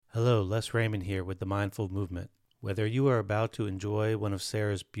Hello, Les Raymond here with the Mindful Movement. Whether you are about to enjoy one of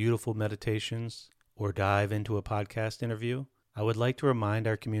Sarah's beautiful meditations or dive into a podcast interview, I would like to remind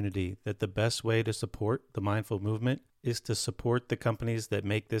our community that the best way to support the Mindful Movement is to support the companies that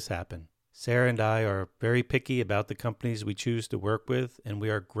make this happen. Sarah and I are very picky about the companies we choose to work with, and we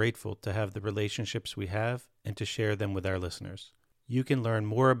are grateful to have the relationships we have and to share them with our listeners. You can learn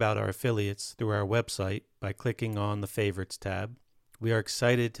more about our affiliates through our website by clicking on the Favorites tab. We are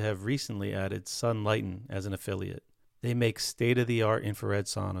excited to have recently added Sunlighten as an affiliate. They make state-of-the-art infrared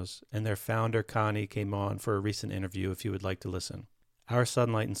saunas, and their founder, Connie, came on for a recent interview if you would like to listen. Our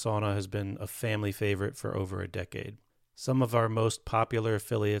Sunlighten sauna has been a family favorite for over a decade. Some of our most popular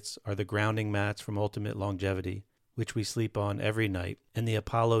affiliates are the grounding mats from Ultimate Longevity, which we sleep on every night, and the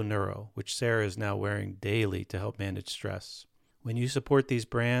Apollo Neuro, which Sarah is now wearing daily to help manage stress. When you support these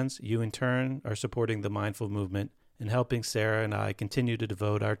brands, you in turn are supporting the Mindful Movement and helping Sarah and I continue to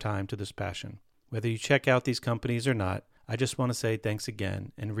devote our time to this passion. Whether you check out these companies or not, I just want to say thanks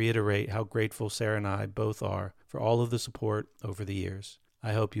again and reiterate how grateful Sarah and I both are for all of the support over the years.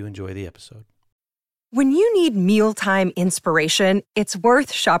 I hope you enjoy the episode. When you need mealtime inspiration, it's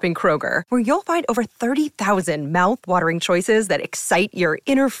worth shopping Kroger, where you'll find over 30,000 mouth-watering choices that excite your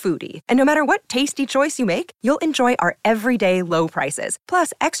inner foodie. And no matter what tasty choice you make, you'll enjoy our everyday low prices,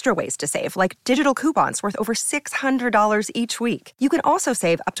 plus extra ways to save, like digital coupons worth over $600 each week. You can also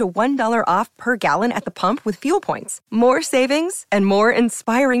save up to $1 off per gallon at the pump with fuel points. More savings and more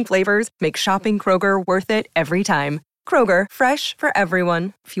inspiring flavors make shopping Kroger worth it every time. Kroger, fresh for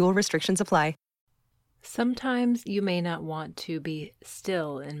everyone. Fuel restrictions apply. Sometimes you may not want to be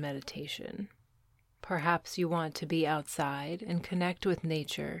still in meditation. Perhaps you want to be outside and connect with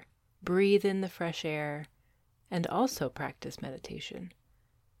nature, breathe in the fresh air, and also practice meditation.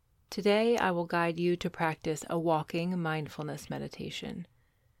 Today, I will guide you to practice a walking mindfulness meditation.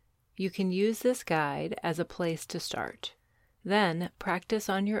 You can use this guide as a place to start. Then, practice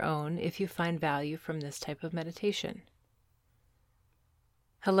on your own if you find value from this type of meditation.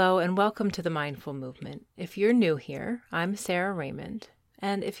 Hello and welcome to the Mindful Movement. If you're new here, I'm Sarah Raymond,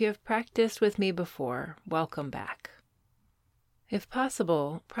 and if you have practiced with me before, welcome back. If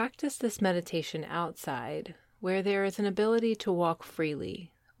possible, practice this meditation outside, where there is an ability to walk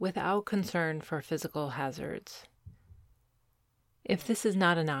freely, without concern for physical hazards. If this is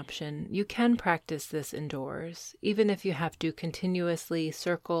not an option, you can practice this indoors, even if you have to continuously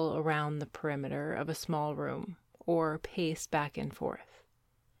circle around the perimeter of a small room, or pace back and forth.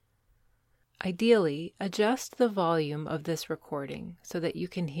 Ideally, adjust the volume of this recording so that you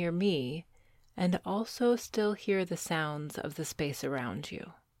can hear me and also still hear the sounds of the space around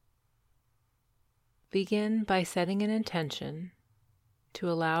you. Begin by setting an intention to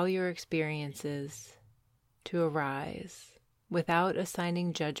allow your experiences to arise without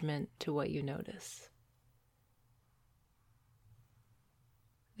assigning judgment to what you notice.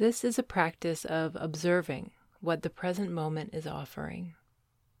 This is a practice of observing what the present moment is offering.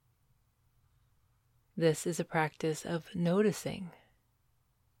 This is a practice of noticing.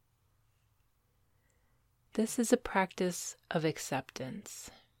 This is a practice of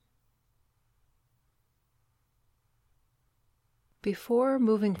acceptance. Before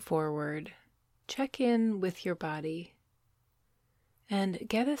moving forward, check in with your body and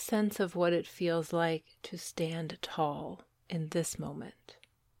get a sense of what it feels like to stand tall in this moment.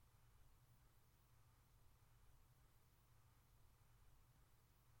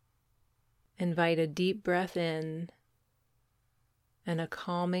 Invite a deep breath in and a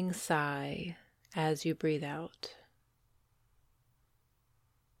calming sigh as you breathe out.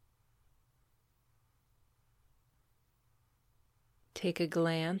 Take a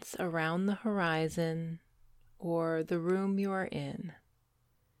glance around the horizon or the room you are in,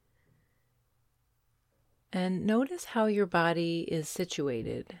 and notice how your body is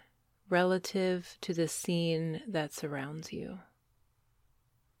situated relative to the scene that surrounds you.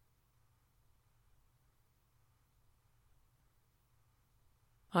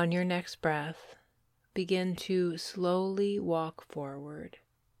 On your next breath, begin to slowly walk forward.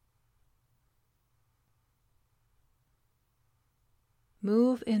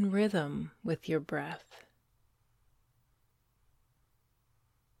 Move in rhythm with your breath.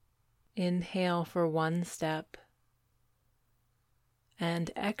 Inhale for one step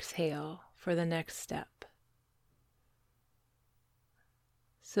and exhale for the next step,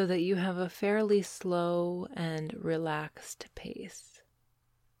 so that you have a fairly slow and relaxed pace.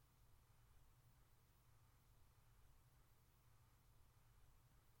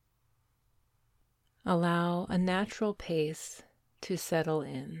 Allow a natural pace to settle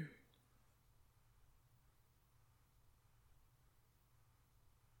in.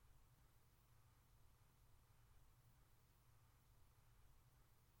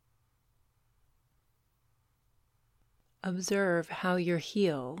 Observe how your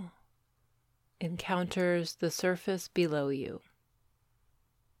heel encounters the surface below you.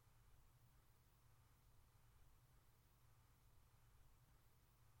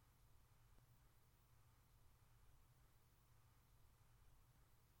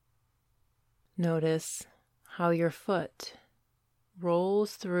 Notice how your foot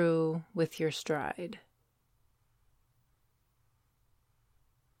rolls through with your stride.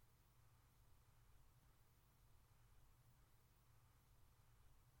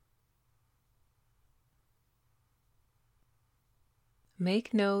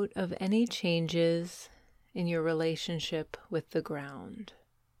 Make note of any changes in your relationship with the ground.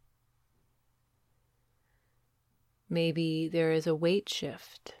 Maybe there is a weight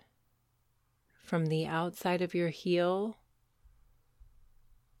shift from the outside of your heel,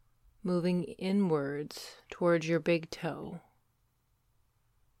 moving inwards towards your big toe.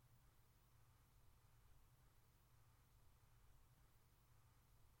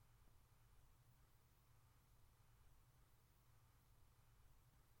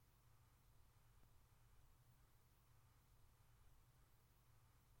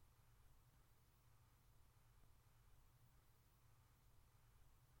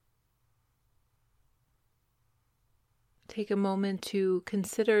 Take a moment to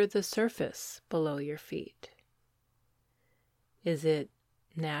consider the surface below your feet. Is it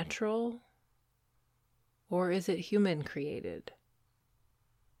natural or is it human created?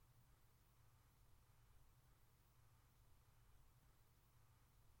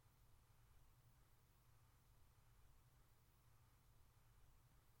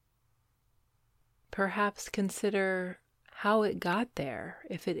 Perhaps consider how it got there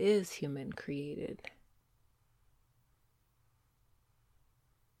if it is human created.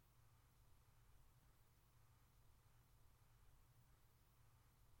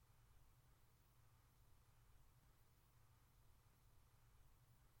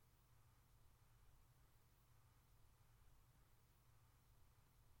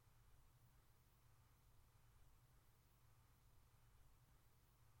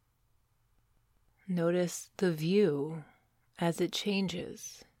 Notice the view as it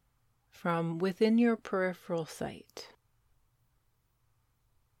changes from within your peripheral sight.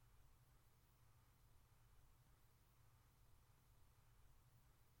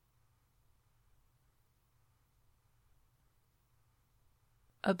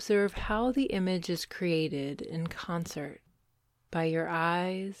 Observe how the image is created in concert by your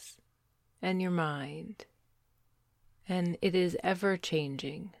eyes and your mind, and it is ever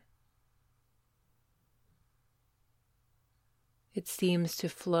changing. It seems to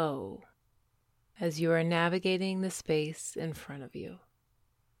flow as you are navigating the space in front of you.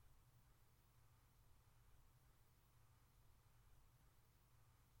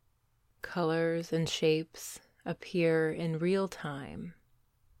 Colors and shapes appear in real time,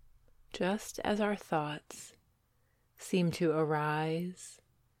 just as our thoughts seem to arise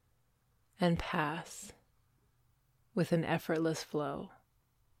and pass with an effortless flow.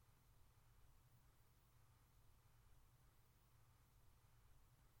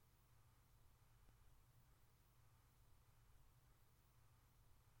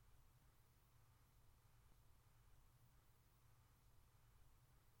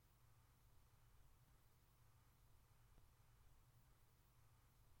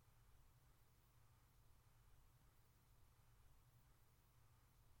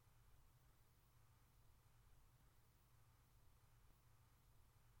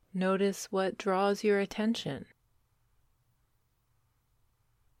 Notice what draws your attention.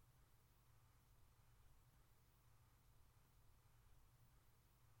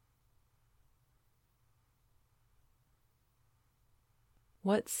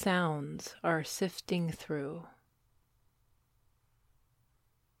 What sounds are sifting through?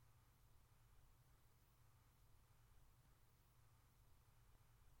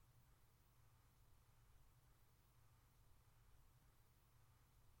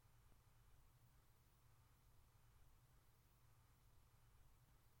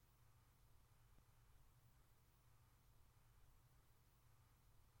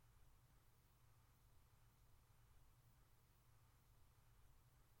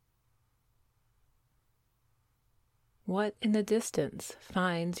 What in the distance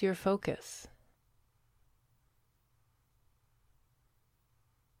finds your focus?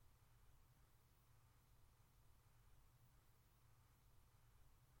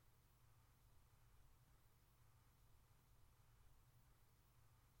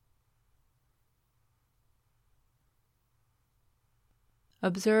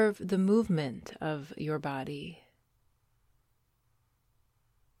 Observe the movement of your body,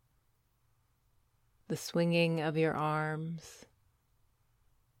 the swinging of your arms.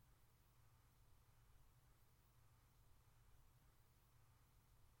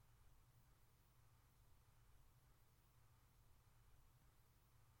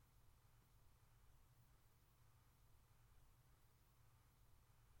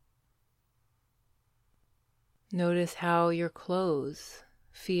 Notice how your clothes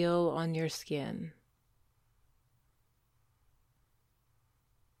feel on your skin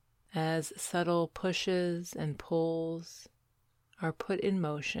as subtle pushes and pulls are put in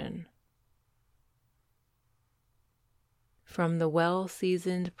motion from the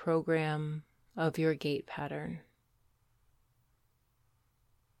well-seasoned program of your gait pattern.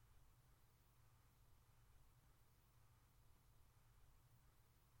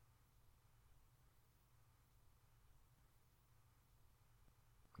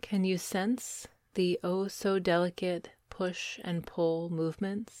 Can you sense the oh so delicate push and pull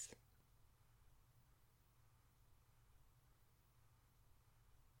movements?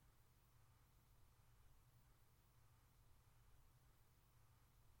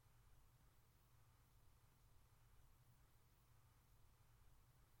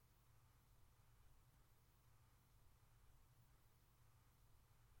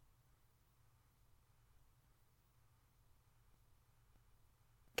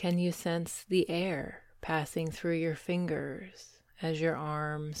 Can you sense the air passing through your fingers as your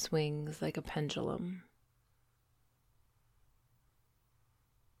arm swings like a pendulum?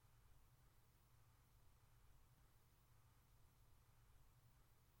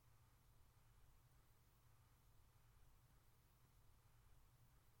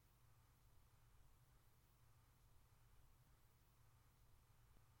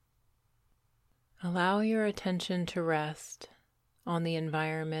 Allow your attention to rest on the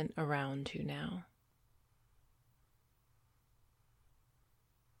environment around you now.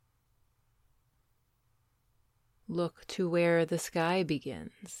 Look to where the sky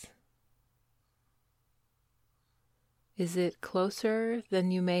begins. Is it closer than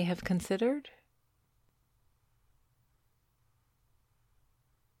you may have considered?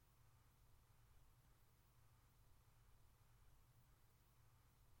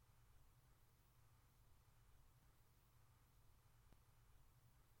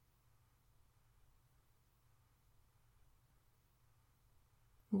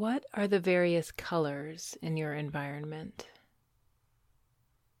 What are the various colors in your environment?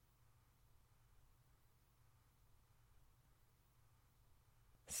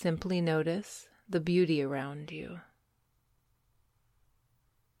 Simply notice the beauty around you.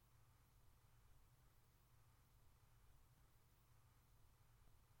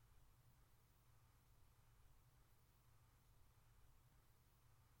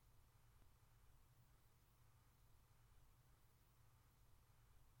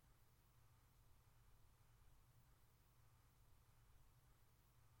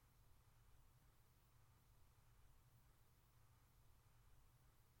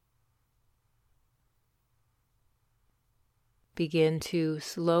 Begin to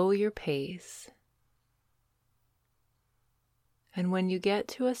slow your pace, and when you get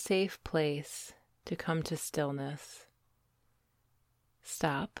to a safe place to come to stillness,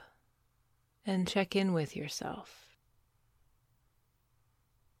 stop and check in with yourself.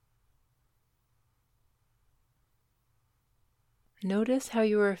 Notice how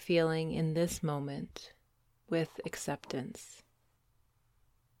you are feeling in this moment with acceptance.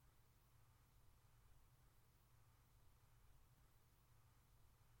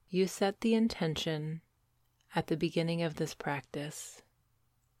 You set the intention at the beginning of this practice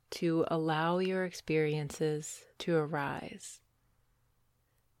to allow your experiences to arise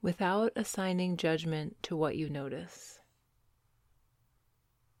without assigning judgment to what you notice.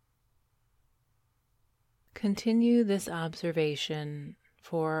 Continue this observation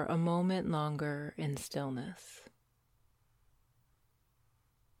for a moment longer in stillness.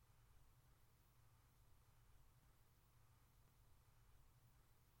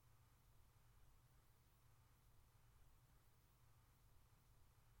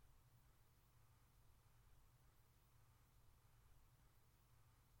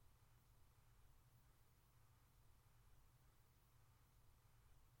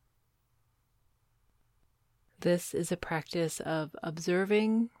 This is a practice of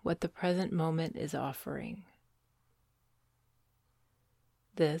observing what the present moment is offering.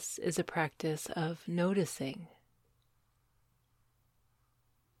 This is a practice of noticing.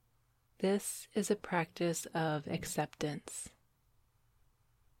 This is a practice of acceptance.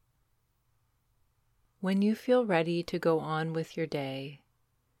 When you feel ready to go on with your day,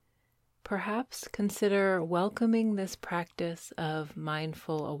 perhaps consider welcoming this practice of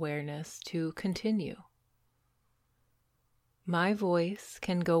mindful awareness to continue. My voice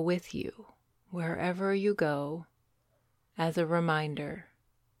can go with you wherever you go as a reminder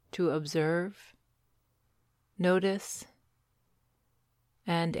to observe, notice,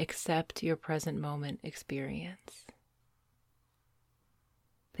 and accept your present moment experience.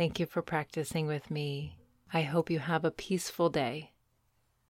 Thank you for practicing with me. I hope you have a peaceful day.